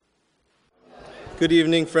Good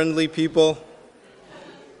evening, friendly people.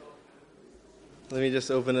 Let me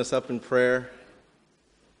just open us up in prayer.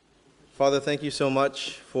 Father, thank you so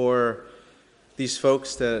much for these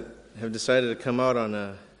folks that have decided to come out on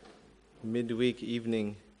a midweek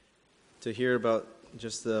evening to hear about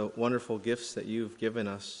just the wonderful gifts that you've given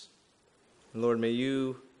us. And Lord, may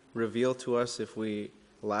you reveal to us if we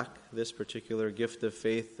lack this particular gift of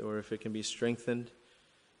faith or if it can be strengthened.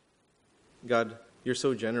 God, you're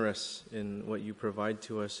so generous in what you provide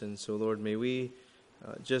to us, and so, Lord, may we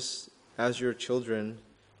just, as your children,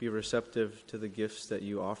 be receptive to the gifts that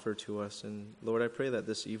you offer to us. And, Lord, I pray that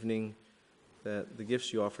this evening that the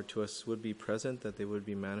gifts you offer to us would be present, that they would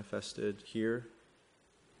be manifested here,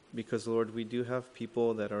 because, Lord, we do have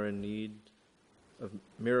people that are in need of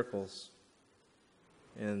miracles,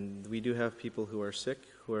 and we do have people who are sick,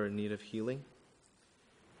 who are in need of healing.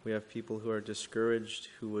 We have people who are discouraged,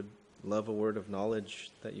 who would love a word of knowledge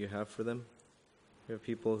that you have for them. We have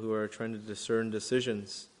people who are trying to discern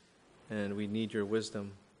decisions, and we need your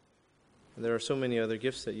wisdom. And there are so many other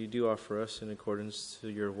gifts that you do offer us in accordance to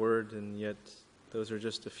your word, and yet those are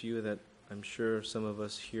just a few that I'm sure some of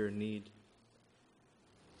us here need.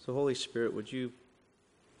 So, Holy Spirit, would you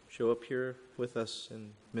show up here with us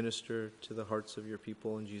and minister to the hearts of your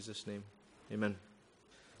people in Jesus' name? Amen.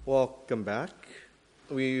 Welcome back.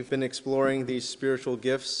 We've been exploring these spiritual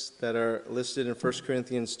gifts that are listed in 1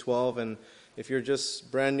 Corinthians 12, and if you're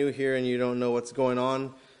just brand new here and you don't know what's going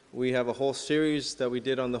on, we have a whole series that we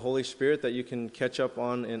did on the Holy Spirit that you can catch up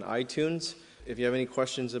on in iTunes. If you have any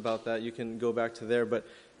questions about that, you can go back to there. But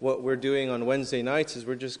what we're doing on Wednesday nights is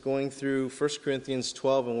we're just going through 1 Corinthians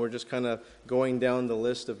 12, and we're just kind of going down the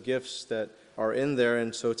list of gifts that are in there.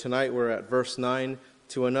 And so tonight we're at verse 9,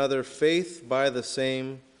 to another faith by the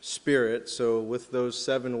same Spirit. So with those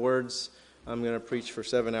 7 words, I'm going to preach for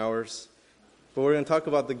 7 hours. But we're going to talk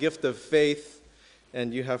about the gift of faith,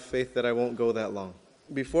 and you have faith that I won't go that long.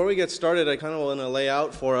 Before we get started, I kind of want to lay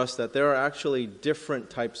out for us that there are actually different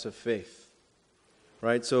types of faith,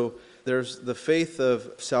 right? So there's the faith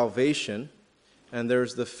of salvation, and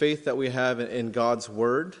there's the faith that we have in God's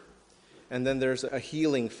Word, and then there's a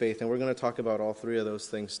healing faith, and we're going to talk about all 3 of those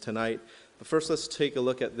things tonight. But first, let's take a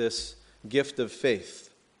look at this gift of faith.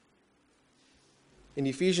 In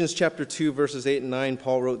Ephesians chapter 2, verses 8 and 9,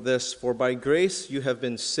 Paul wrote this, "For by grace you have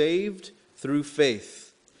been saved through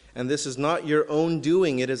faith. And this is not your own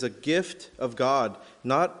doing, it is a gift of God,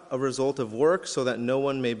 not a result of work, so that no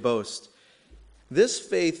one may boast." This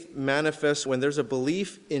faith manifests when there's a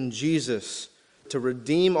belief in Jesus to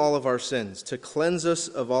redeem all of our sins, to cleanse us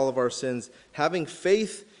of all of our sins, having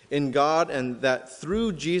faith in God, and that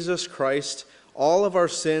through Jesus Christ, all of our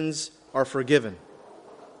sins are forgiven.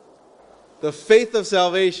 The faith of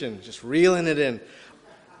salvation, just reeling it in.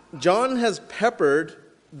 John has peppered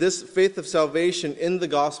this faith of salvation in the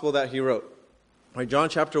gospel that he wrote. Right, John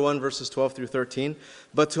chapter 1, verses 12 through 13.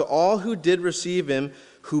 "But to all who did receive him,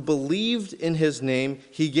 who believed in his name,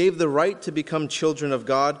 he gave the right to become children of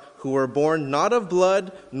God, who were born not of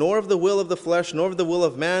blood, nor of the will of the flesh, nor of the will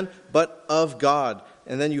of man, but of God."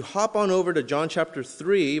 And then you hop on over to John chapter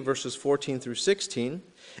 3, verses 14 through 16.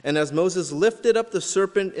 "And as Moses lifted up the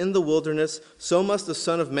serpent in the wilderness, so must the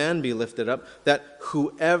Son of Man be lifted up, that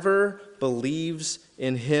whoever believes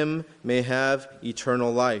in him may have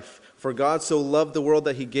eternal life. For God so loved the world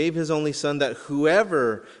that he gave his only Son, that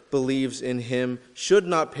whoever believes in him should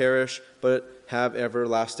not perish, but have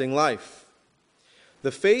everlasting life."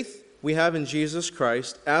 The faith we have in Jesus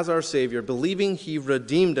Christ as our Savior, believing he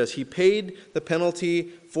redeemed us, he paid the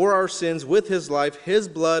penalty for our sins with his life, his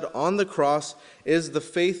blood on the cross, is the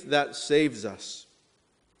faith that saves us.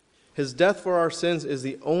 His death for our sins is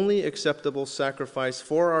the only acceptable sacrifice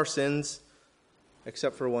for our sins,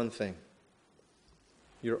 except for one thing: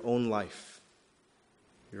 your own life.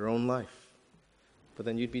 Your own life. But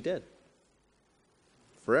then you'd be dead.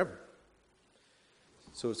 Forever.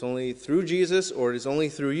 So it's only through Jesus, or it is only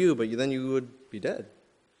through you, but then you would be dead.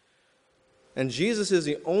 And Jesus is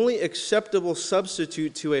the only acceptable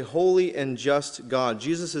substitute to a holy and just God.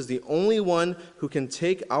 Jesus is the only one who can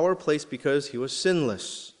take our place because he was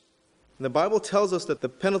sinless. And the Bible tells us that the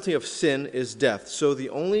penalty of sin is death. So the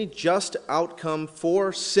only just outcome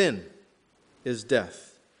for sin is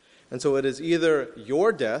death. And so it is either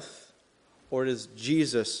your death or it is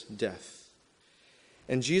Jesus' death.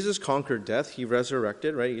 And Jesus conquered death. He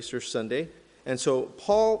resurrected, right? Easter Sunday. And so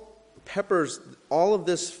Paul peppers all of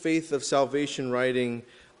this faith of salvation writing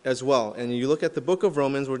as well. And you look at the book of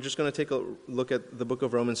Romans. We're just going to take a look at the book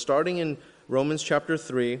of Romans, starting in Romans chapter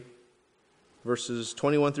 3, verses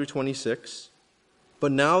 21 through 26.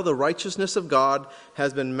 But now the righteousness of God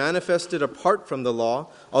has been manifested apart from the law,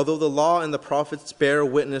 although the law and the prophets bear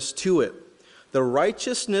witness to it. The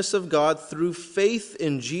righteousness of God through faith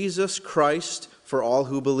in Jesus Christ for all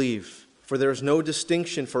who believe. For there is no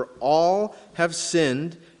distinction, for all have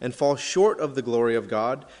sinned and fall short of the glory of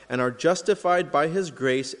God, and are justified by his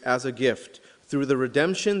grace as a gift, through the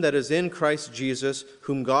redemption that is in Christ Jesus,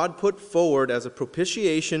 whom God put forward as a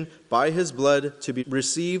propitiation by his blood to be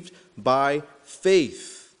received by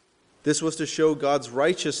faith. This was to show God's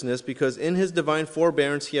righteousness, because in his divine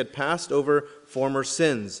forbearance he had passed over former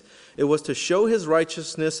sins. It was to show his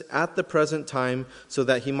righteousness at the present time, so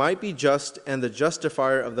that he might be just and the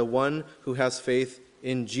justifier of the one who has faith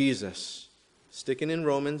in Jesus. Sticking in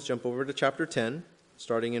Romans, jump over to chapter 10,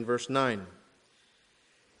 starting in verse 9.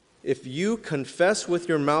 If you confess with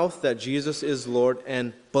your mouth that Jesus is Lord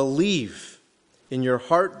and believe in your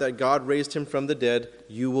heart that God raised him from the dead,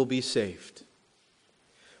 you will be saved.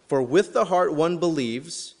 For with the heart one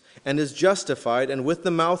believes and is justified, and with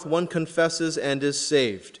the mouth one confesses and is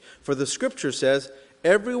saved. For the scripture says,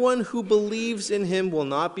 everyone who believes in him will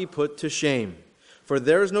not be put to shame. For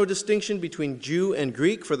there is no distinction between Jew and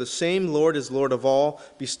Greek, for the same Lord is Lord of all,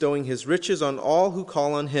 bestowing his riches on all who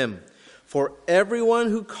call on him. For everyone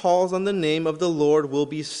who calls on the name of the Lord will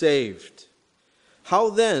be saved. How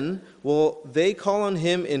then will they call on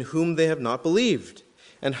him in whom they have not believed?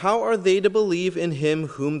 And how are they to believe in him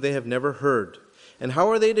whom they have never heard? And how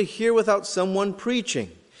are they to hear without someone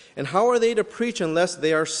preaching? And how are they to preach unless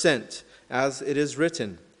they are sent? As it is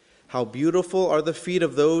written, how beautiful are the feet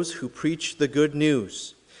of those who preach the good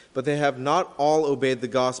news. But they have not all obeyed the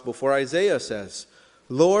gospel. For Isaiah says,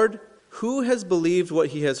 Lord, who has believed what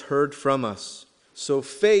he has heard from us? So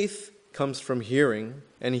faith comes from hearing,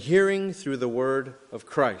 and hearing through the word of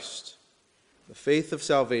Christ. The faith of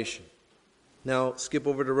salvation. Now skip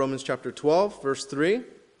over to Romans chapter 12, verse 3.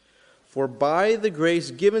 For by the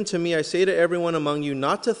grace given to me, I say to everyone among you,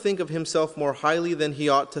 not to think of himself more highly than he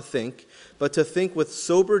ought to think, but to think with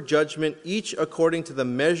sober judgment, each according to the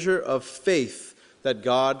measure of faith that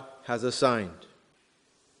God has assigned.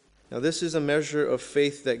 Now, this is a measure of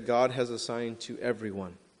faith that God has assigned to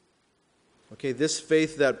everyone. Okay, this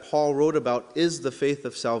faith that Paul wrote about is the faith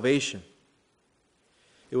of salvation.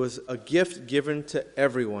 It was a gift given to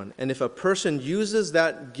everyone. And if a person uses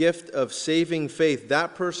that gift of saving faith,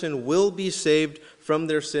 that person will be saved from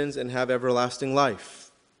their sins and have everlasting life.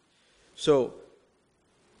 So,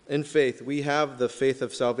 in faith, we have the faith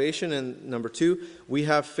of salvation, and number two, we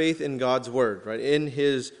have faith in God's word, right? In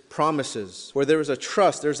his promises, where there is a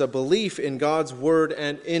trust, there's a belief in God's word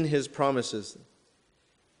and in his promises.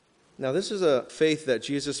 Now, this is a faith that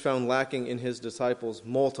Jesus found lacking in his disciples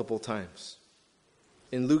multiple times.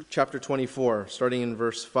 In Luke chapter 24, starting in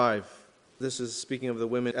verse 5, this is speaking of the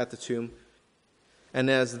women at the tomb. And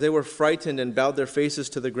as they were frightened and bowed their faces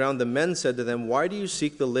to the ground, the men said to them, why do you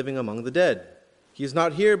seek the living among the dead? He is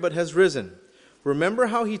not here, but has risen. Remember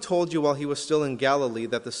how he told you while he was still in Galilee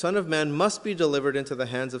that the Son of Man must be delivered into the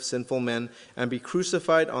hands of sinful men and be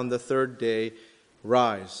crucified on the third day.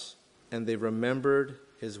 Rise. And they remembered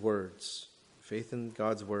his words. Faith in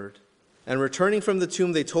God's word. And returning from the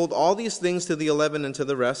tomb, they told all these things to the 11 and to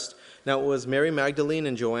the rest. Now it was Mary Magdalene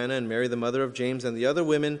and Joanna and Mary the mother of James and the other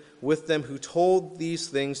women with them who told these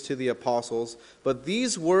things to the apostles. But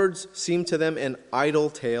these words seemed to them an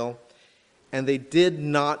idle tale, and they did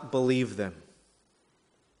not believe them.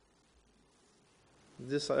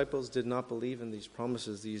 The disciples did not believe in these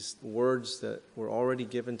promises, these words that were already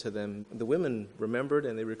given to them. The women remembered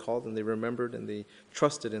and they recalled and they remembered and they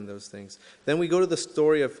trusted in those things. Then we go to the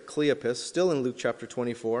story of Cleopas, still in Luke chapter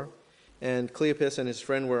 24. And Cleopas and his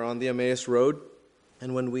friend were on the Emmaus Road.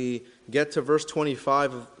 And when we get to verse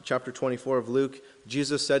 25 of chapter 24 of Luke,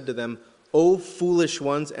 Jesus said to them, O foolish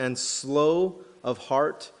ones and slow of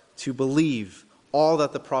heart to believe all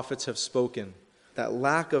that the prophets have spoken. That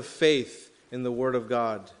lack of faith in the Word of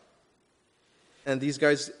God. And these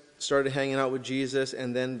guys started hanging out with Jesus,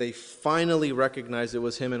 and then they finally recognized it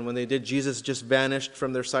was him. And when they did, Jesus just vanished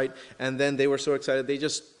from their sight. And then they were so excited, they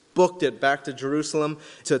just booked it back to Jerusalem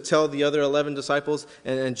to tell the other 11 disciples.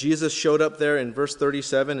 And Jesus showed up there in verse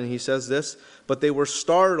 37, and he says this, but they were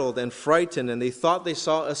startled and frightened, and they thought they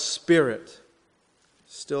saw a spirit.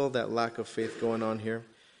 Still that lack of faith going on here.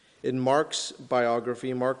 In Mark's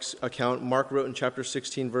biography, Mark's account, Mark wrote in chapter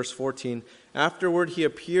 16, verse 14, afterward he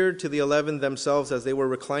appeared to the 11 themselves as they were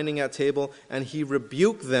reclining at table, and he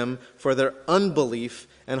rebuked them for their unbelief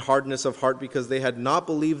and hardness of heart, because they had not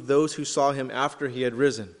believed those who saw him after he had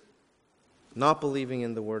risen. Not believing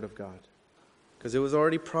in the word of God, because it was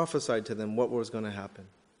already prophesied to them what was going to happen.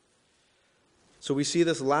 So we see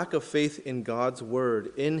this lack of faith in God's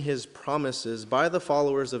word, in his promises by the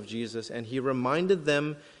followers of Jesus, and he reminded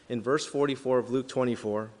them in verse 44 of Luke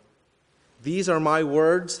 24, "These are my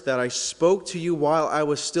words that I spoke to you while I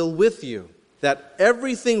was still with you, that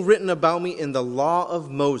everything written about me in the law of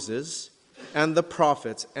Moses and the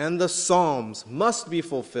prophets and the Psalms must be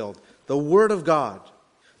fulfilled." The word of God,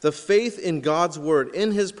 the faith in God's word,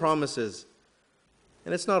 in his promises.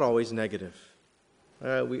 And it's not always negative.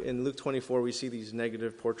 In Luke 24, we see these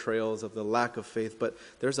negative portrayals of the lack of faith, but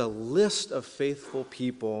there's a list of faithful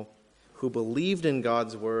people who believed in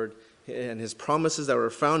God's word and his promises that were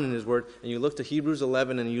found in his word. And you look to Hebrews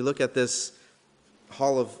 11 and you look at this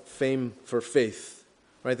hall of fame for faith.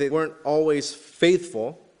 Right? They weren't always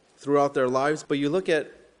faithful throughout their lives, but you look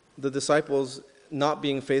at the disciples not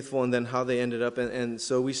being faithful and then how they ended up. And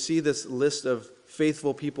so we see this list of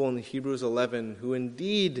faithful people in Hebrews 11 who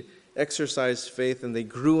indeed exercised faith and they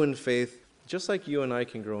grew in faith, just like you and I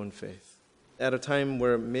can grow in faith. At a time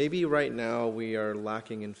where maybe right now we are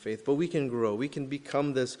lacking in faith, but we can grow. We can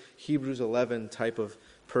become this Hebrews 11 type of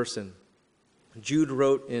person. Jude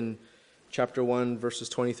wrote in chapter 1, verses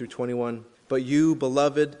 20 through 21, "But you,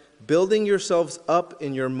 beloved, building yourselves up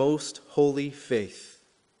in your most holy faith,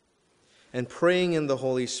 and praying in the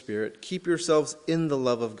Holy Spirit, keep yourselves in the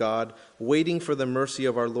love of God, waiting for the mercy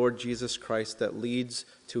of our Lord Jesus Christ that leads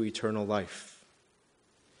to eternal life."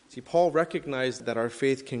 See, Paul recognized that our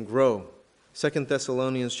faith can grow. 2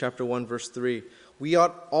 Thessalonians chapter 1, verse 3, "We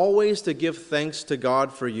ought always to give thanks to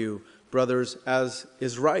God for you, brothers, as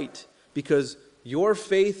is right, because your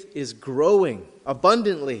faith is growing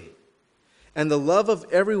abundantly, and the love of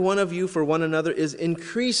every one of you for one another is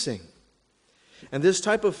increasing." And this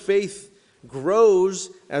type of faith grows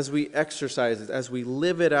as we exercise it, as we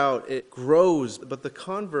live it out. It grows, but the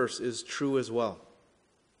converse is true as well.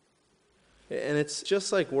 And it's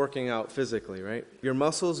just like working out physically, right? Your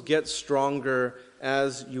muscles get stronger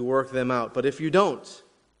as you work them out, but if you don't,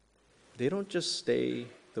 they don't just stay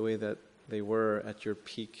the way that they were at your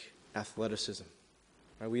peak athleticism.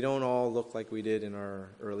 Right? We don't all look like we did in our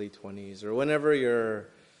early 20s or whenever your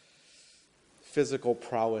physical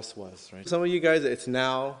prowess was, right? Some of you guys, it's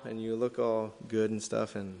now, and you look all good and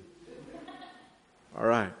stuff, and all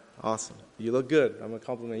right, awesome. You look good. I'm going to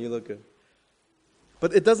compliment you, look good.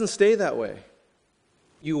 But it doesn't stay that way.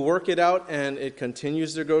 You work it out, and it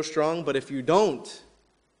continues to grow strong, but if you don't,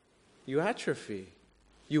 you atrophy.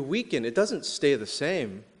 You weaken. It doesn't stay the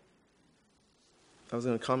same. I was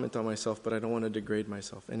going to comment on myself, but I don't want to degrade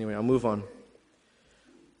myself. Anyway, I'll move on.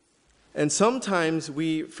 And sometimes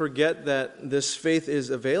we forget that this faith is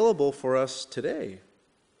available for us today.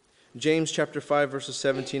 James chapter 5, verses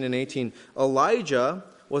 17 and 18. "Elijah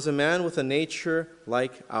was a man with a nature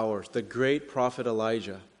like ours," the great prophet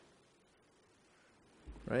Elijah.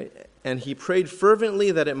 Right? "And he prayed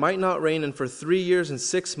fervently that it might not rain, and for 3 years and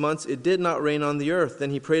 6 months it did not rain on the earth.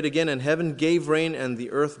 Then he prayed again, and heaven gave rain, and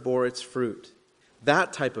the earth bore its fruit."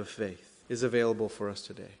 That type of faith is available for us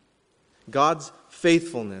today. God's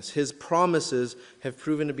faithfulness, his promises have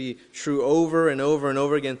proven to be true over and over and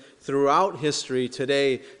over again throughout history,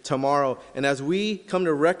 today, tomorrow. And as we come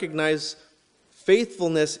to recognize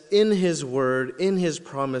faithfulness in his word, in his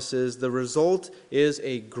promises, the result is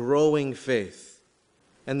a growing faith.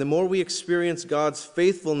 And the more we experience God's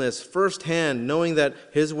faithfulness firsthand, knowing that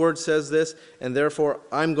his word says this, and therefore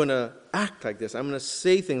I'm going to act like this, I'm going to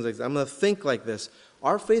say things like this, I'm going to think like this,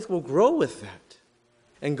 our faith will grow with that.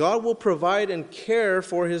 And God will provide and care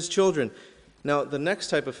for his children. Now, the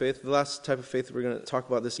next type of faith, the last type of faith we're going to talk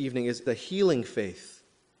about this evening is the healing faith.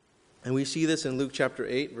 And we see this in Luke chapter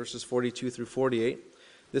 8, verses 42 through 48.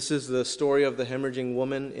 This is the story of the hemorrhaging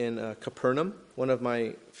woman in Capernaum, one of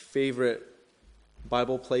my favorite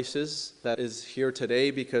Bible places that is here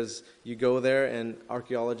today, because you go there and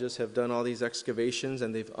archaeologists have done all these excavations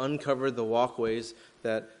and they've uncovered the walkways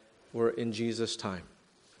that were in Jesus' time.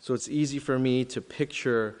 So it's easy for me to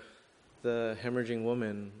picture the hemorrhaging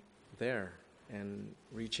woman there and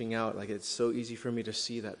reaching out. Like, it's so easy for me to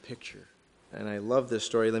see that picture. And I love this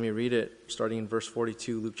story. Let me read it, starting in verse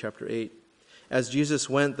 42, Luke chapter 8. "As Jesus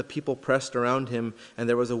went, the people pressed around him, and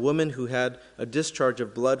there was a woman who had a discharge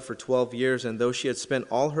of blood for 12 years, and though she had spent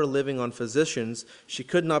all her living on physicians, she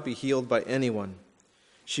could not be healed by anyone.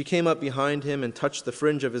 She came up behind him and touched the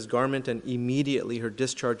fringe of his garment, and immediately her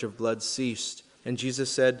discharge of blood ceased. And Jesus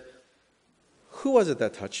said, 'Who was it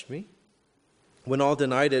that touched me?' When all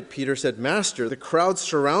denied it, Peter said, 'Master, the crowds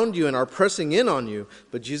surround you and are pressing in on you.'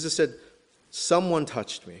 But Jesus said, 'Someone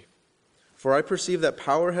touched me, For I perceive that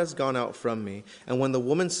power has gone out from me. And when the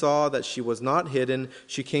woman saw that she was not hidden,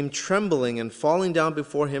 she came trembling and falling down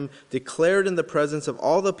before him, declared in the presence of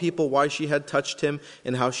all the people why she had touched him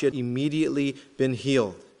and how she had immediately been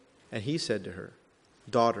healed. And he said to her,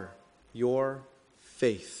 Daughter, your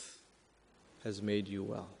faith has made you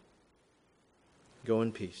well. Go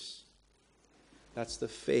in peace. That's the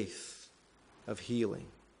faith of healing.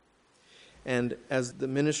 And as the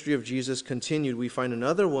ministry of Jesus continued, we find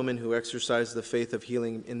another woman who exercised the faith of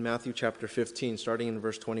healing in Matthew chapter 15, starting in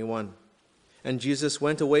verse 21. And Jesus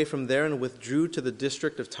went away from there and withdrew to the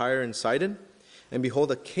district of Tyre and Sidon. And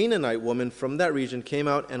behold, a Canaanite woman from that region came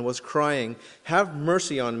out and was crying, Have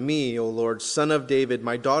mercy on me, O Lord, Son of David.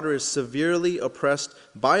 My daughter is severely oppressed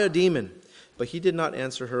by a demon. But he did not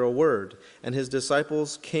answer her a word. And his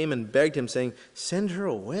disciples came and begged him, saying, Send her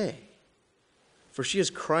away, for she is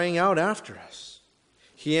crying out after us.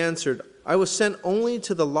 He answered, I was sent only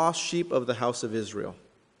to the lost sheep of the house of Israel.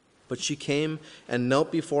 But she came and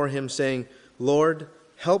knelt before him, saying, Lord,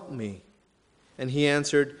 help me. And he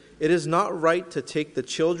answered, It is not right to take the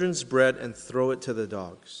children's bread and throw it to the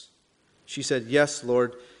dogs. She said, Yes,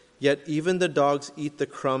 Lord, yet even the dogs eat the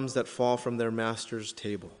crumbs that fall from their master's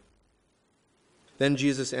table. Then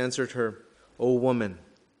Jesus answered her, O woman,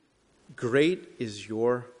 great is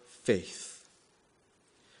your faith.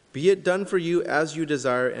 Be it done for you as you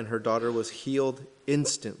desire. And her daughter was healed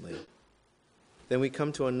instantly. Then we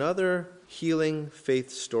come to another healing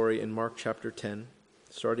faith story in Mark chapter 10,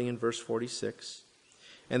 starting in verse 46.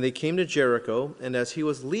 And they came to Jericho, and as he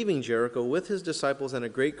was leaving Jericho with his disciples and a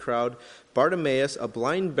great crowd, Bartimaeus, a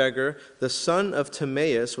blind beggar, the son of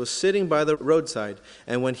Timaeus, was sitting by the roadside.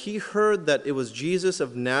 And when he heard that it was Jesus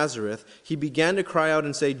of Nazareth, he began to cry out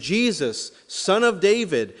and say, Jesus, Son of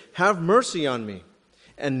David, have mercy on me.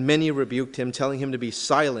 And many rebuked him, telling him to be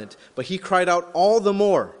silent. But he cried out all the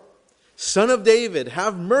more, Son of David,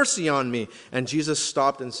 have mercy on me. And Jesus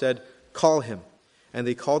stopped and said, Call him. And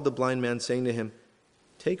they called the blind man, saying to him,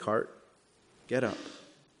 Take heart, get up.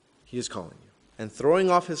 He is calling you. And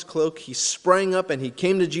throwing off his cloak, he sprang up and he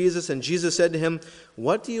came to Jesus. And Jesus said to him,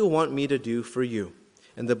 What do you want me to do for you?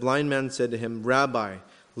 And the blind man said to him, Rabbi,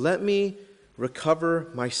 let me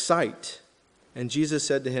recover my sight. And Jesus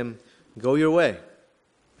said to him, Go your way.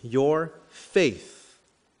 Your faith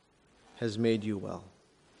has made you well.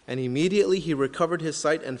 And immediately he recovered his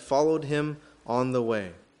sight and followed him on the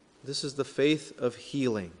way. This is the faith of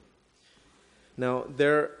healing. Now,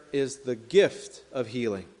 there is the gift of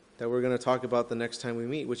healing that we're going to talk about the next time we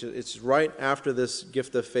meet, which is it's right after this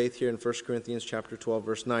gift of faith here in 1 Corinthians chapter 12,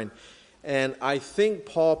 verse 9. And I think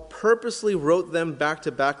Paul purposely wrote them back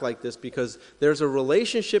to back like this because there's a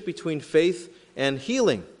relationship between faith and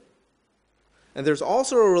healing. And there's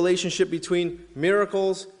also a relationship between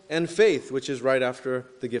miracles and faith, which is right after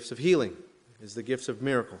the gifts of healing, is the gifts of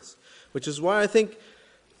miracles. Which is why I think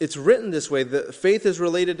it's written this way. The faith is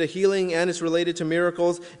related to healing and it's related to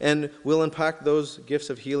miracles, and we'll unpack those gifts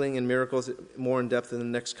of healing and miracles more in depth in the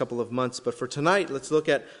next couple of months. But for tonight, let's look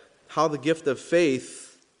at how the gift of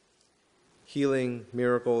faith, healing,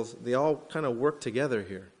 miracles, they all kind of work together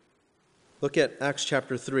here. Look at Acts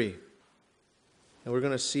chapter 3. And we're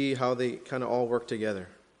going to see how they kind of all work together.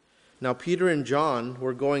 Now Peter and John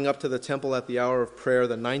were going up to the temple at the hour of prayer,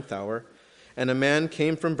 the 9th hour, and a man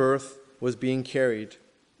came from birth, was being carried,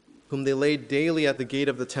 whom they laid daily at the gate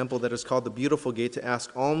of the temple that is called the Beautiful Gate, to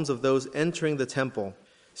ask alms of those entering the temple.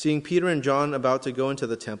 Seeing Peter and John about to go into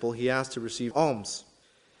the temple, he asked to receive alms.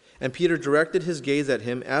 And Peter directed his gaze at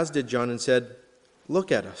him, as did John, and said,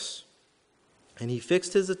 Look at us. And he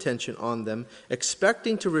fixed his attention on them,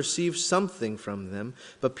 expecting to receive something from them.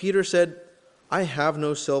 But Peter said, I have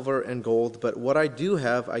no silver and gold, but what I do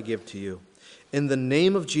have I give to you. In the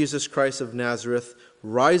name of Jesus Christ of Nazareth,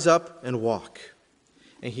 rise up and walk.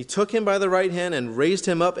 And he took him by the right hand and raised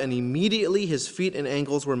him up, and immediately his feet and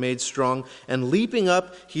ankles were made strong. And leaping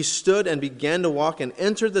up, he stood and began to walk and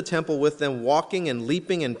entered the temple with them, walking and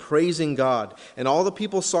leaping and praising God. And all the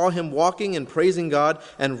people saw him walking and praising God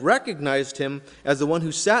and recognized him as the one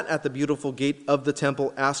who sat at the beautiful gate of the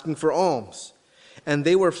temple asking for alms. And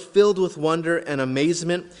they were filled with wonder and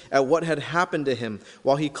amazement at what had happened to him.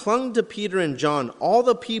 While he clung to Peter and John, all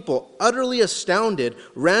the people, utterly astounded,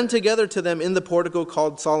 ran together to them in the portico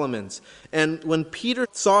called Solomon's. And when Peter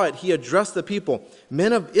saw it, he addressed the people,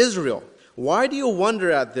 Men of Israel, why do you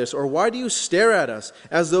wonder at this, or why do you stare at us,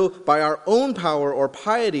 as though by our own power or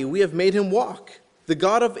piety we have made him walk? The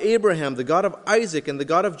God of Abraham, the God of Isaac, and the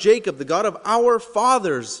God of Jacob, the God of our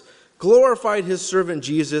fathers, glorified his servant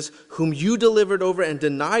Jesus, whom you delivered over and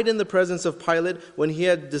denied in the presence of Pilate when he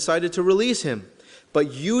had decided to release him.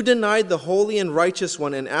 But you denied the holy and righteous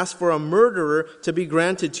one and asked for a murderer to be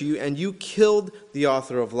granted to you, and you killed the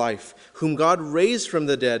author of life, whom God raised from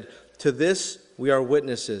the dead. To this we are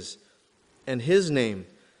witnesses. And his name,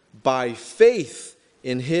 by faith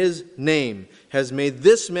in his name, has made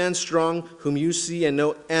this man strong, whom you see and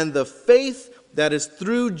know. And the faith that is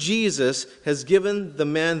through Jesus has given the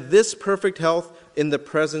man this perfect health in the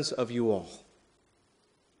presence of you all.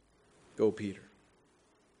 Go, Peter.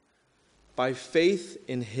 By faith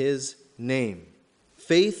in his name,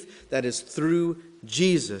 faith that is through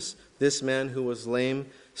Jesus, this man who was lame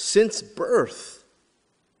since birth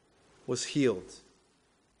was healed,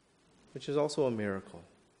 which is also a miracle.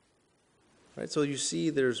 Right? So you see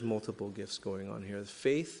there's multiple gifts going on here.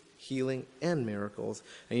 Faith, healing, and miracles.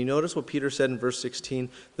 And you notice what Peter said in verse 16,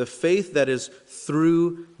 the faith that is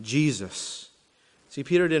through Jesus. See,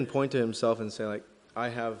 Peter didn't point to himself and say, like, I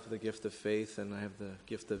have the gift of faith and I have the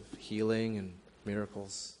gift of healing and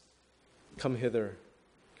miracles. Come hither,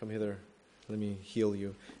 let me heal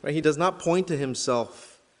you. Right? He does not point to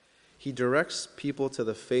himself. He directs people to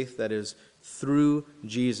the faith that is through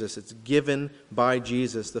Jesus. It's given by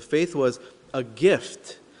Jesus. The faith was a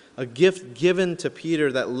gift given to Peter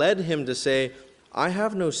that led him to say, I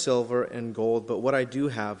have no silver and gold, but what I do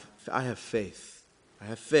have, I have faith. I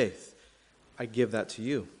have faith. I give that to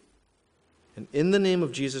you. And in the name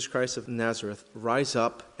of Jesus Christ of Nazareth, rise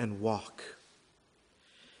up and walk.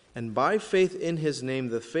 And by faith in his name,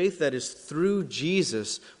 the faith that is through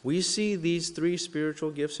Jesus, we see these three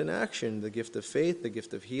spiritual gifts in action. The gift of faith, the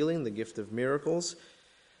gift of healing, the gift of miracles.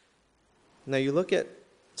 Now you look at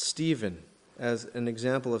Stephen as an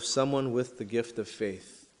example of someone with the gift of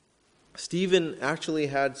faith. Stephen actually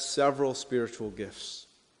had several spiritual gifts.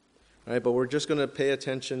 Right? But we're just going to pay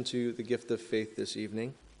attention to the gift of faith this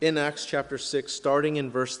evening. In Acts chapter 6, starting in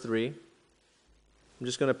verse 3, I'm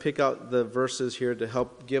just going to pick out the verses here to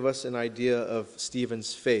help give us an idea of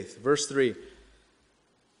Stephen's faith. Verse 3,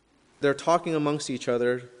 they're talking amongst each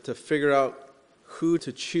other to figure out who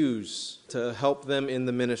to choose to help them in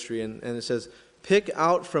the ministry. And it says, pick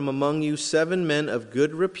out from among you 7 men of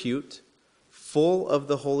good repute, full of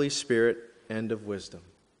the Holy Spirit and of wisdom.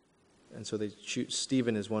 And so they choose,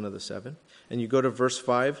 Stephen is one of the 7. And you go to verse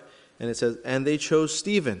 5, and it says, and they chose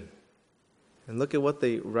Stephen. And look at what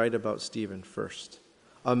they write about Stephen first.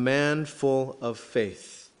 A man full of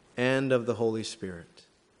faith and of the Holy Spirit.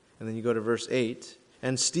 And then you go to verse 8.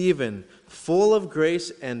 And Stephen, full of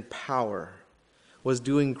grace and power, was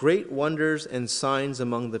doing great wonders and signs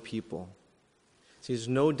among the people. So there's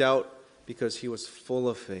no doubt because he was full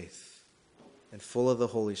of faith and full of the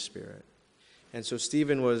Holy Spirit. And so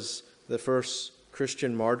Stephen was the first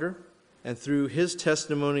Christian martyr. And through his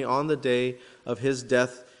testimony on the day of his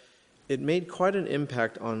death, it made quite an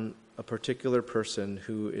impact on a particular person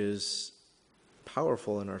who is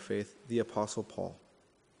powerful in our faith, the Apostle Paul.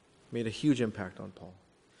 Made a huge impact on Paul.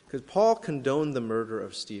 Because Paul condoned the murder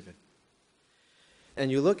of Stephen.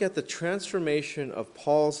 And you look at the transformation of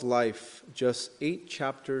Paul's life just 8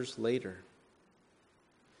 chapters later.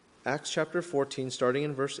 Acts chapter 14, starting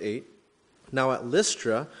in verse 8. Now at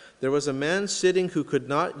Lystra, there was a man sitting who could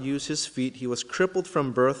not use his feet. He was crippled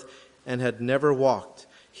from birth and had never walked.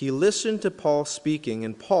 He listened to Paul speaking,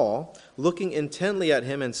 and Paul, looking intently at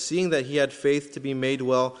him and seeing that he had faith to be made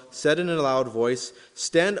well, said in a loud voice,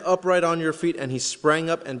 stand upright on your feet. And he sprang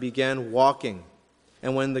up and began walking.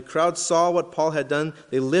 And when the crowd saw what Paul had done,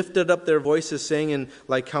 they lifted up their voices, saying in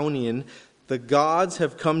Lycaonian, the gods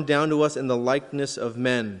have come down to us in the likeness of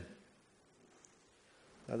men.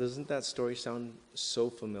 Now, doesn't that story sound so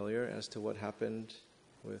familiar as to what happened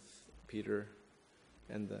with Peter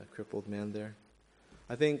and the crippled man there?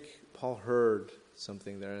 I think Paul heard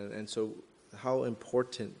something there, and so how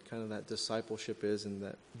important kind of that discipleship is and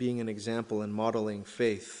that being an example and modeling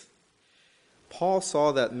faith. Paul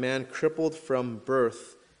saw that man crippled from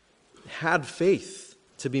birth had faith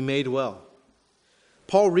to be made well.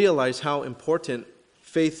 Paul realized how important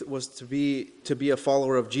faith was to be a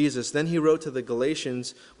follower of Jesus. Then he wrote to the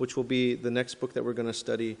Galatians, which will be the next book that we're going to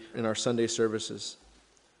study in our Sunday services.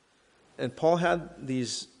 And Paul had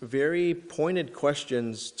these very pointed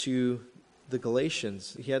questions to the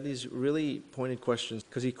Galatians. He had these really pointed questions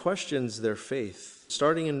because he questions their faith.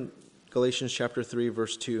 Starting in Galatians chapter 3,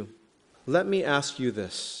 verse 2. Let me ask you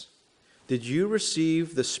this. Did you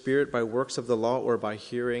receive the Spirit by works of the law or by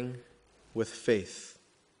hearing with faith?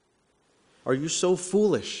 Are you so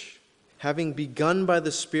foolish? Having begun by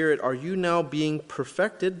the Spirit, are you now being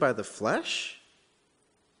perfected by the flesh?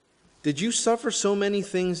 Did you suffer so many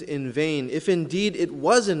things in vain, if indeed it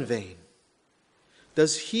was in vain?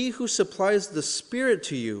 Does he who supplies the Spirit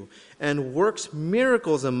to you and works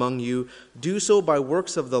miracles among you do so by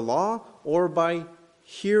works of the law or by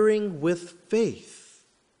hearing with faith?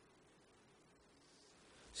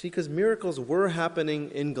 See, because miracles were happening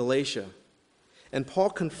in Galatia. And Paul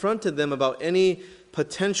confronted them about any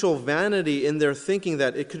potential vanity in their thinking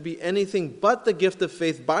that it could be anything but the gift of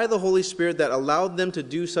faith by the Holy Spirit that allowed them to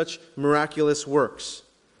do such miraculous works.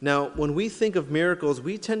 Now, when we think of miracles,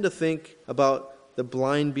 we tend to think about the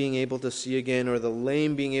blind being able to see again or the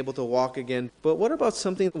lame being able to walk again. But what about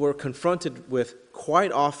something we're confronted with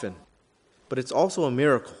quite often, but it's also a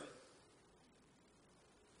miracle?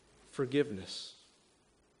 Forgiveness.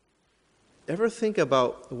 Ever think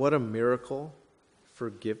about what a miracle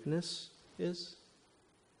forgiveness is?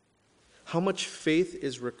 How much faith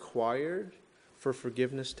is required for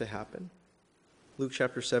forgiveness to happen? Luke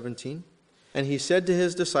chapter 17. And he said to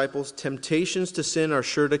his disciples, temptations to sin are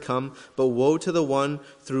sure to come, but woe to the one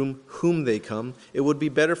through whom they come. It would be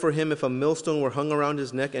better for him if a millstone were hung around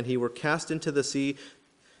his neck and he were cast into the sea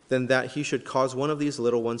than that he should cause one of these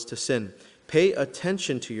little ones to sin. Pay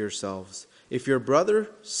attention to yourselves. If your brother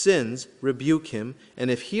sins, rebuke him,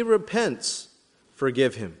 and if he repents,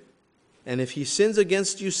 forgive him. And if he sins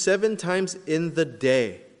against you 7 times in the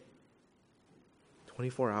day,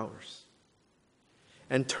 24 hours,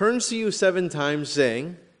 and turns to you 7 times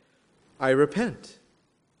saying, I repent,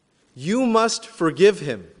 you must forgive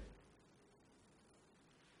him.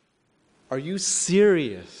 Are you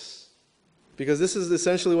serious? Because this is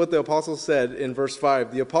essentially what the apostle said in verse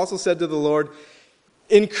 5. The apostle said to the Lord,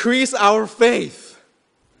 increase our faith.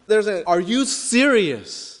 Are you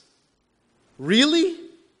serious? Really?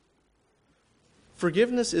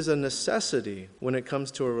 Forgiveness is a necessity when it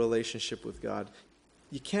comes to a relationship with God.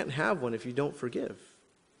 You can't have one if you don't forgive.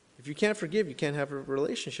 If you can't forgive, you can't have a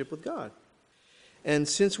relationship with God. And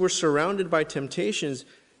since we're surrounded by temptations,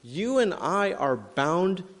 you and I are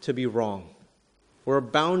bound to be wrong. We're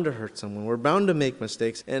bound to hurt someone. We're bound to make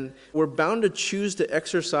mistakes. And we're bound to choose to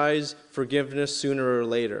exercise forgiveness sooner or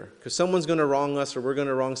later. Because someone's going to wrong us or we're going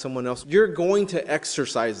to wrong someone else. You're going to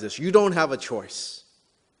exercise this. You don't have a choice.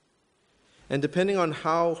 And depending on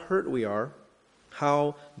how hurt we are,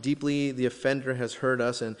 how deeply the offender has hurt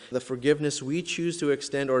us, and the forgiveness we choose to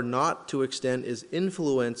extend or not to extend is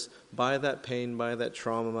influenced by that pain, by that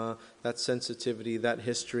trauma, that sensitivity, that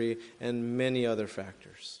history, and many other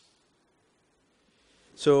factors.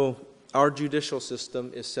 So our judicial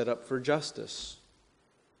system is set up for justice.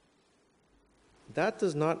 That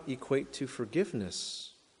does not equate to forgiveness.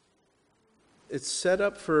 It's set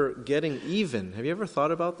up for getting even. Have you ever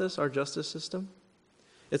thought about this, our justice system?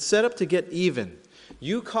 It's set up to get even.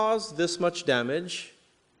 You caused this much damage,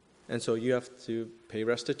 and so you have to pay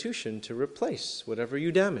restitution to replace whatever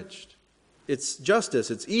you damaged. It's justice,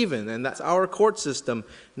 it's even, and that's our court system.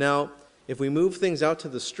 Now, if we move things out to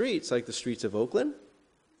the streets, like the streets of Oakland,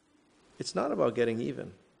 it's not about getting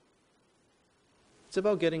even. It's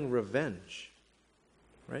about getting revenge,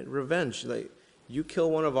 right? Revenge. Like, you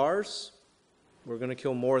kill one of ours, we're going to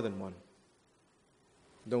kill more than one.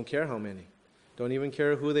 Don't care how many. Don't even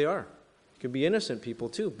care who they are. It could be innocent people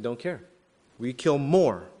too. Don't care. We kill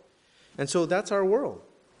more. And so that's our world.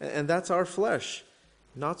 And that's our flesh.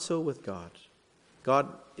 Not so with God. God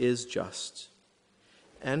is just.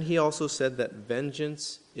 And he also said that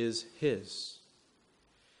vengeance is his.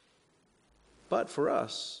 But for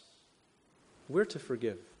us, we're to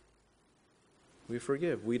forgive. We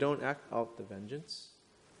forgive. We don't act out the vengeance.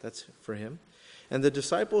 That's for him. And the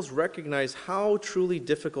disciples recognize how truly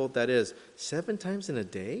difficult that is. 7 times in a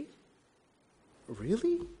day?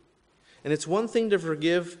 Really? And it's one thing to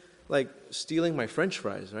forgive, like stealing my French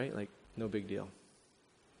fries, right? Like, no big deal.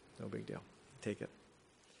 No big deal. Take it.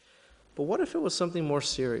 But what if it was something more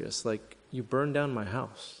serious, like you burned down my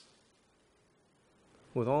house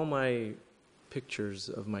with all my pictures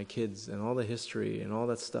of my kids and all the history and all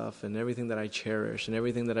that stuff and everything that I cherish and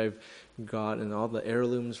everything that I've got and all the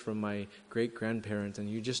heirlooms from my great-grandparents, and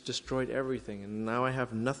you just destroyed everything and now I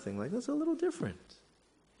have nothing. Like, that's a little different.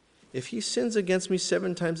 If he sins against me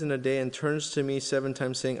 7 times in a day and turns to me 7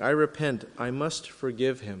 times saying, I repent, I must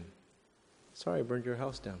forgive him. Sorry, I burned your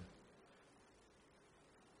house down.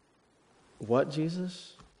 What,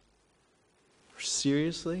 Jesus?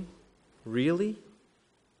 Seriously? Really?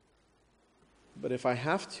 But if I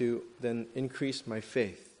have to, then increase my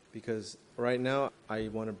faith. Because right now, I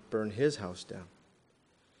want to burn his house down.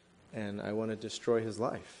 And I want to destroy his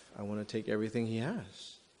life. I want to take everything he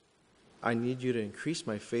has. I need you to increase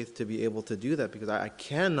my faith to be able to do that, because I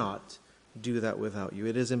cannot do that without you.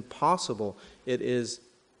 It is impossible. It is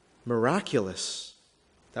miraculous.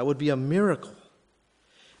 That would be a miracle.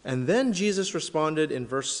 And then Jesus responded in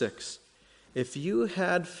verse 6, if you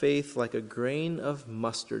had faith like a grain of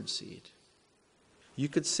mustard seed, you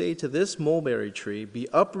could say to this mulberry tree, be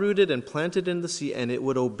uprooted and planted in the sea, and it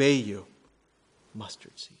would obey you.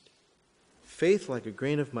 Mustard seed. Faith like a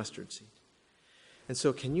grain of mustard seed. And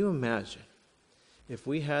so can you imagine if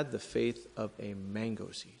we had the faith of a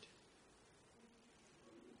mango seed?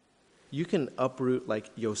 You can uproot like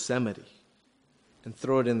Yosemite and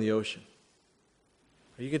throw it in the ocean.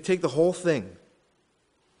 Or you can take the whole thing.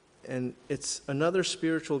 And it's another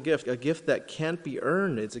spiritual gift, a gift that can't be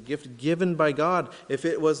earned. It's a gift given by God. If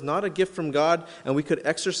it was not a gift from God and we could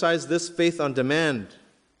exercise this faith on demand,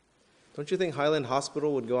 don't you think Highland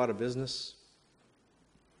Hospital would go out of business?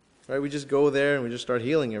 Right? We just go there and we just start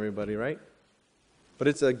healing everybody, right? But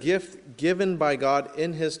it's a gift given by God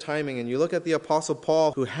in His timing. And you look at the Apostle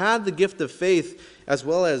Paul, who had the gift of faith as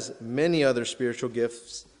well as many other spiritual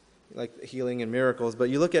gifts, like healing and miracles. But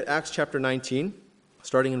you look at Acts chapter 19,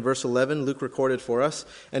 starting in verse 11, Luke recorded for us,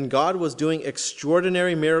 and God was doing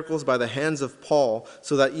extraordinary miracles by the hands of Paul,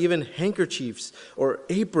 so that even handkerchiefs or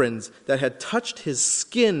aprons that had touched his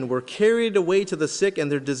skin were carried away to the sick,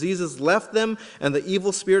 and their diseases left them, and the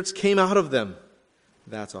evil spirits came out of them.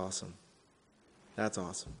 That's awesome. That's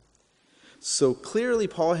awesome. So clearly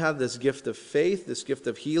Paul had this gift of faith, this gift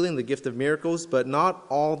of healing, the gift of miracles, but not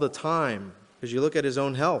all the time. Because you look at his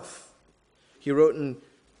own health. He wrote in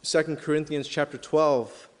 2 Corinthians chapter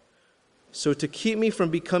 12, so to keep me from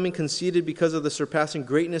becoming conceited because of the surpassing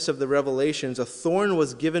greatness of the revelations, a thorn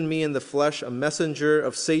was given me in the flesh, a messenger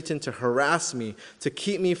of Satan to harass me, to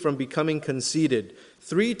keep me from becoming conceited.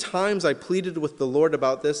 3 times I pleaded with the Lord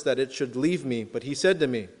about this, that it should leave me. But He said to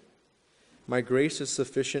me, my grace is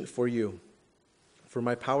sufficient for you, for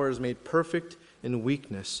my power is made perfect in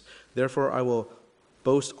weakness. Therefore I will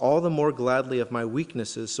boast all the more gladly of my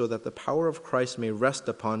weaknesses, so that the power of Christ may rest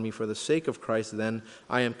upon me. For the sake of Christ, then,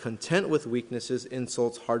 I am content with weaknesses,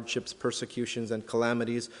 insults, hardships, persecutions, and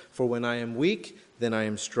calamities. For when I am weak, then I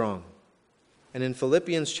am strong. And in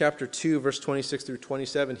Philippians chapter 2, verse 26 through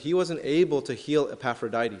 27, he wasn't able to heal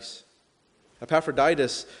Epaphroditus.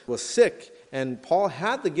 Epaphroditus was sick, and Paul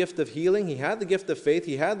had the gift of healing, he had the gift of faith,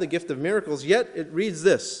 he had the gift of miracles, yet it reads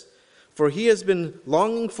this, for he has been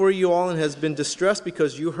longing for you all and has been distressed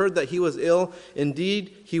because you heard that he was ill.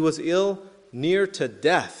 Indeed, he was ill near to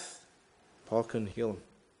death. Paul couldn't heal him.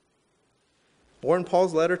 Or in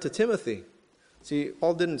Paul's letter to Timothy. See,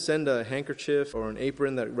 Paul didn't send a handkerchief or an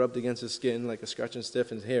apron that rubbed against his skin like a scratch and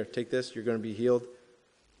sniff and here, take this, you're going to be healed.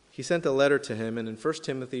 He sent a letter to him, and in 1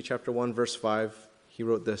 Timothy chapter 1, verse 5, he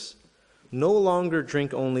wrote this, no longer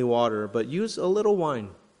drink only water, but use a little wine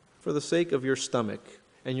for the sake of your stomach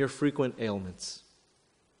and your frequent ailments.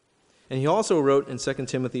 And he also wrote in 2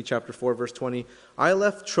 Timothy chapter 4, verse 20, I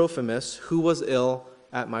left Trophimus, who was ill,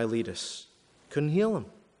 at Miletus. Couldn't heal him.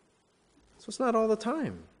 So it's not all the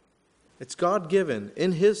time. It's God-given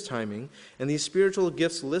in His timing. And these spiritual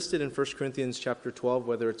gifts listed in 1 Corinthians chapter 12,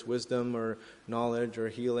 whether it's wisdom or knowledge or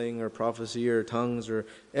healing or prophecy or tongues or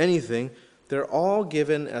anything, they're all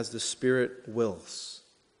given as the Spirit wills.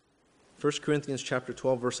 1 Corinthians chapter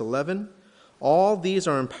 12, verse 11, all these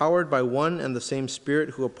are empowered by one and the same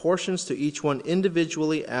Spirit, who apportions to each one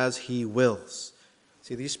individually as He wills.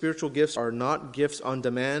 See, these spiritual gifts are not gifts on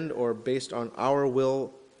demand or based on our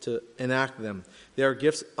will to enact them. They are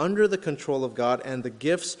gifts under the control of God, and the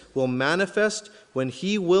gifts will manifest when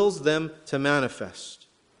He wills them to manifest.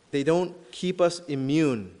 They don't keep us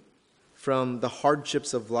immune from the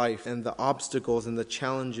hardships of life and the obstacles and the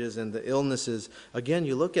challenges and the illnesses. Again,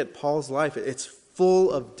 you look at Paul's life, it's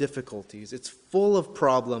full of difficulties. It's full of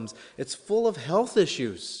problems. It's full of health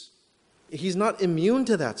issues. He's not immune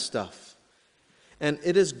to that stuff. And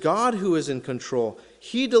it is God who is in control.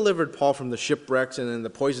 He delivered Paul from the shipwrecks and then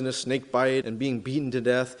the poisonous snake bite and being beaten to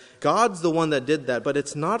death. God's the one that did that. But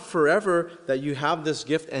it's not forever that you have this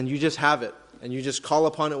gift and you just have it and you just call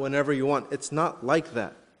upon it whenever you want. It's not like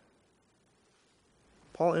that.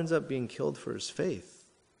 Paul ends up being killed for his faith.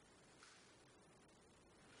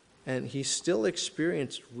 And he still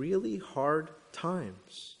experienced really hard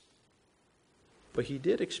times. But he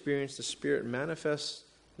did experience the Spirit manifest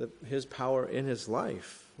His power in his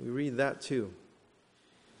life. We read that too.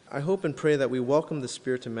 I hope and pray that we welcome the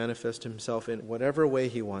Spirit to manifest Himself in whatever way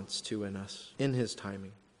He wants to in us, in His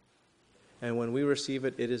timing. And when we receive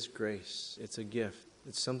it, it is grace. It's a gift.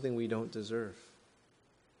 It's something we don't deserve.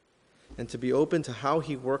 And to be open to how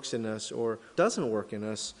He works in us or doesn't work in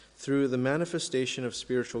us through the manifestation of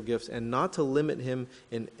spiritual gifts, and not to limit Him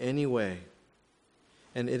in any way.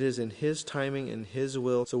 And it is in His timing and His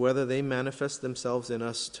will, so whether they manifest themselves in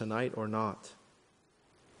us tonight or not,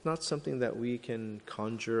 not something that we can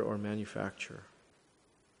conjure or manufacture.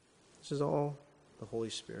 This is all the Holy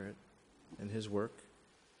Spirit and His work.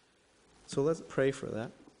 So let's pray for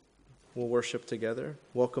that. We'll worship together,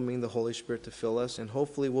 welcoming the Holy Spirit to fill us, and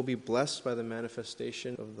hopefully we'll be blessed by the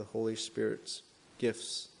manifestation of the Holy Spirit's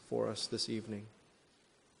gifts for us this evening.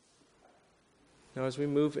 Now, as we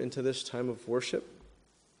move into this time of worship,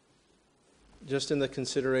 just in the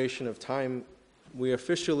consideration of time, we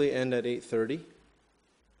officially end at 8:30,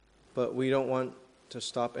 but we don't want to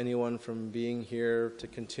stop anyone from being here to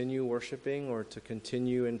continue worshiping or to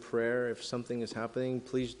continue in prayer. If something is happening,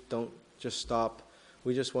 please don't just stop.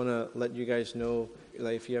 We just want to let you guys know,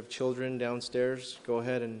 like, if you have children downstairs, go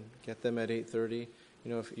ahead and get them at 8:30.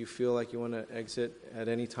 If you feel like you want to exit at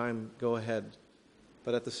any time, go ahead.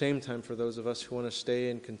 But at the same time, for those of us who want to stay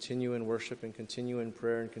and continue in worship and continue in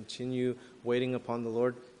prayer and continue waiting upon the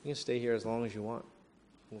Lord, you can stay here as long as you want.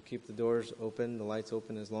 We'll keep the doors open, the lights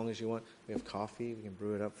open as long as you want. We have coffee. We can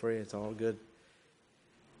brew it up for you. It's all good.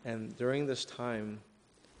 And during this time,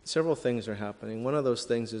 several things are happening. One of those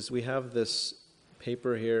things is we have this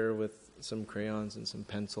paper here with some crayons and some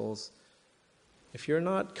pencils. If you're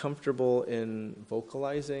not comfortable in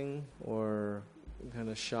vocalizing or kind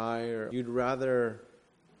of shy, or you'd rather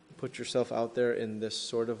put yourself out there in this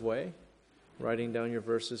sort of way, writing down your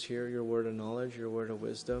verses here, your word of knowledge, your word of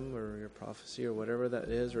wisdom, or your prophecy, or whatever that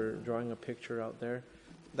is, or drawing a picture out there,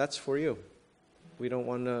 that's for you. We don't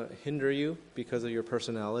want to hinder you because of your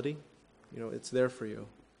personality. It's there for you.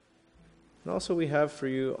 And also we have for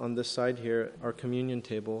you on this side here our communion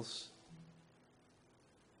tables,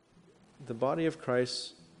 the body of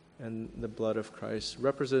Christ and the blood of Christ,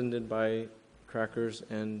 represented by crackers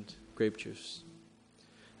and grape juice.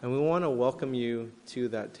 And we want to welcome you to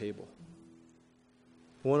that table.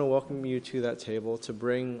 We want to welcome you to that table to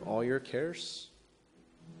bring all your cares,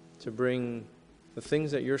 to bring the things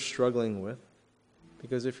that you're struggling with.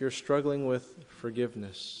 Because if you're struggling with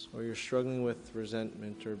forgiveness, or you're struggling with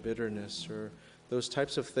resentment or bitterness, or those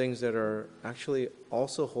types of things that are actually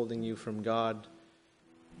also holding you from God,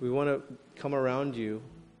 we want to come around you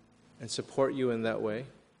and support you in that way,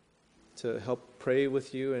 to help pray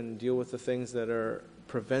with you and deal with the things that are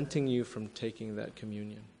preventing you from taking that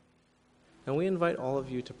communion. And we invite all of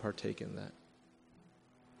you to partake in that.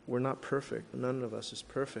 We're not perfect. None of us is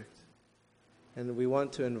perfect. And we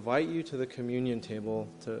want to invite you to the communion table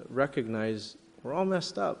to recognize we're all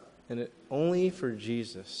messed up. And only for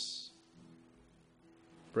Jesus,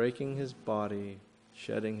 breaking His body,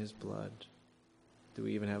 shedding His blood, do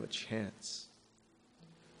we even have a chance.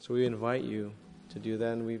 So we invite you to do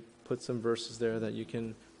that, and we put some verses there that you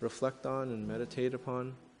can reflect on and meditate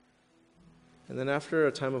upon. And then after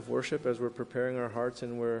a time of worship, as we're preparing our hearts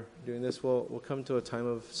and we're doing this, we'll come to a time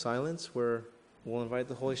of silence where we'll invite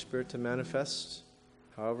the Holy Spirit to manifest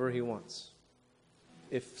however He wants.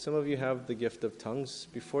 If some of you have the gift of tongues,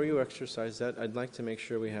 before you exercise that, I'd like to make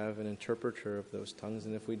sure we have an interpreter of those tongues,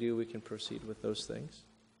 and if we do, we can proceed with those things.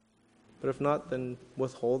 But if not, then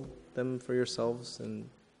withhold them for yourselves and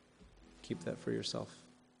keep that for yourself.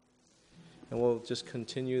 And we'll just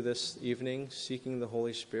continue this evening seeking the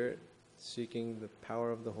Holy Spirit, seeking the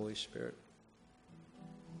power of the Holy Spirit.